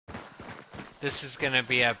This is gonna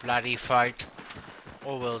be a bloody fight,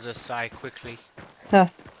 or we'll just die quickly. Huh.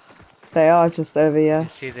 They are just over You here.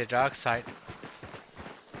 see the dark side.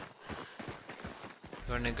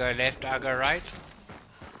 You wanna go left, I'll go right?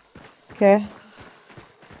 Okay.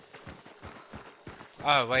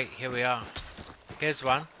 Oh wait, here we are. Here's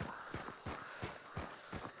one.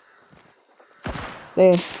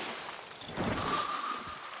 There.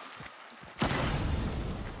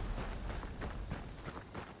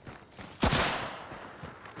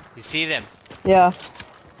 You see them? Yeah.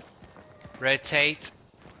 Rotate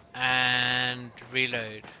and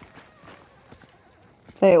reload.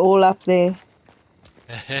 They're all up there.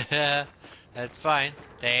 That's fine.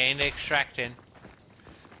 They ain't extracting.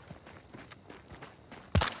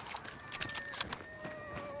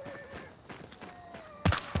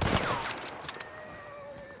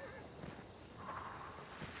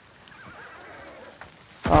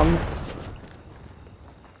 Bombs.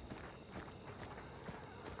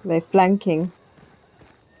 They're flanking.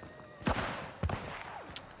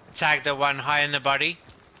 Tag the one high in the body.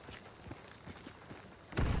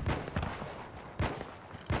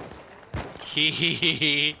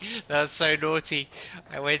 That's so naughty.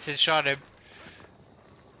 I went and shot him.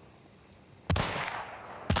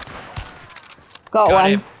 Got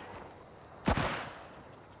one. Him.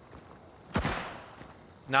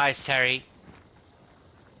 Nice, Terry.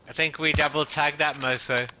 I think we double tagged that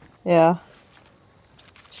mofo. Yeah.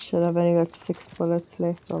 Shit, I've only got 6 bullets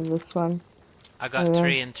left of this one. I got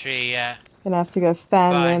 3 and 3, yeah. Gonna have to go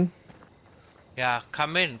fan Bye. them. Yeah,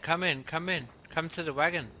 come in, come in, come in. Come to the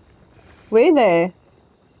wagon. Where they?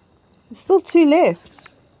 There's still 2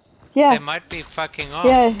 left. Yeah. They might be fucking off.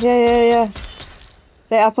 Yeah.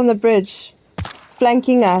 They're up on the bridge.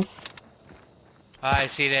 Flanking us. Oh, I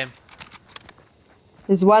see them.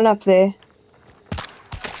 There's one up there.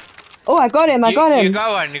 Oh, I got him, I got him. You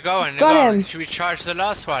go on, you go on, Got him. Should we charge the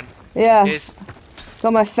last one? Yeah. There's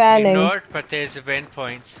Got my fanning. ignored, but there's event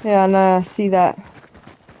points. Yeah, I know, I see that.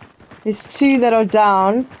 There's 2 that are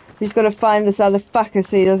down. We just gotta find this other fucker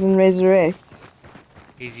so he doesn't resurrect.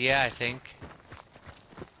 He's here, I think.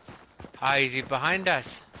 Ah, is he behind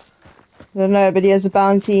us? I don't know, but he has a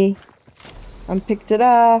bounty. I picked it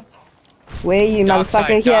up. Where are you, Dark motherfucker?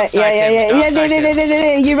 side, Here, dark side yeah, him, dark side him.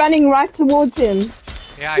 there. You're running right towards him.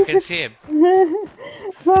 Yeah, I can see him.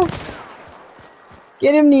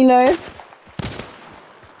 Get him, Nilo.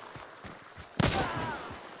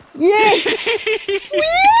 Yes!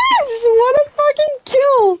 Yes! What a fucking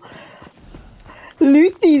kill!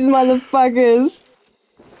 Loot these motherfuckers.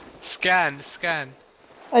 Scan.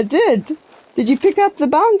 I did. Did you pick up the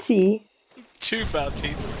bounty? 2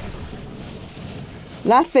 bounties.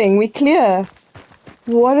 Nothing. We clear.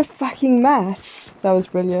 What a fucking match. That was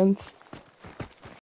brilliant.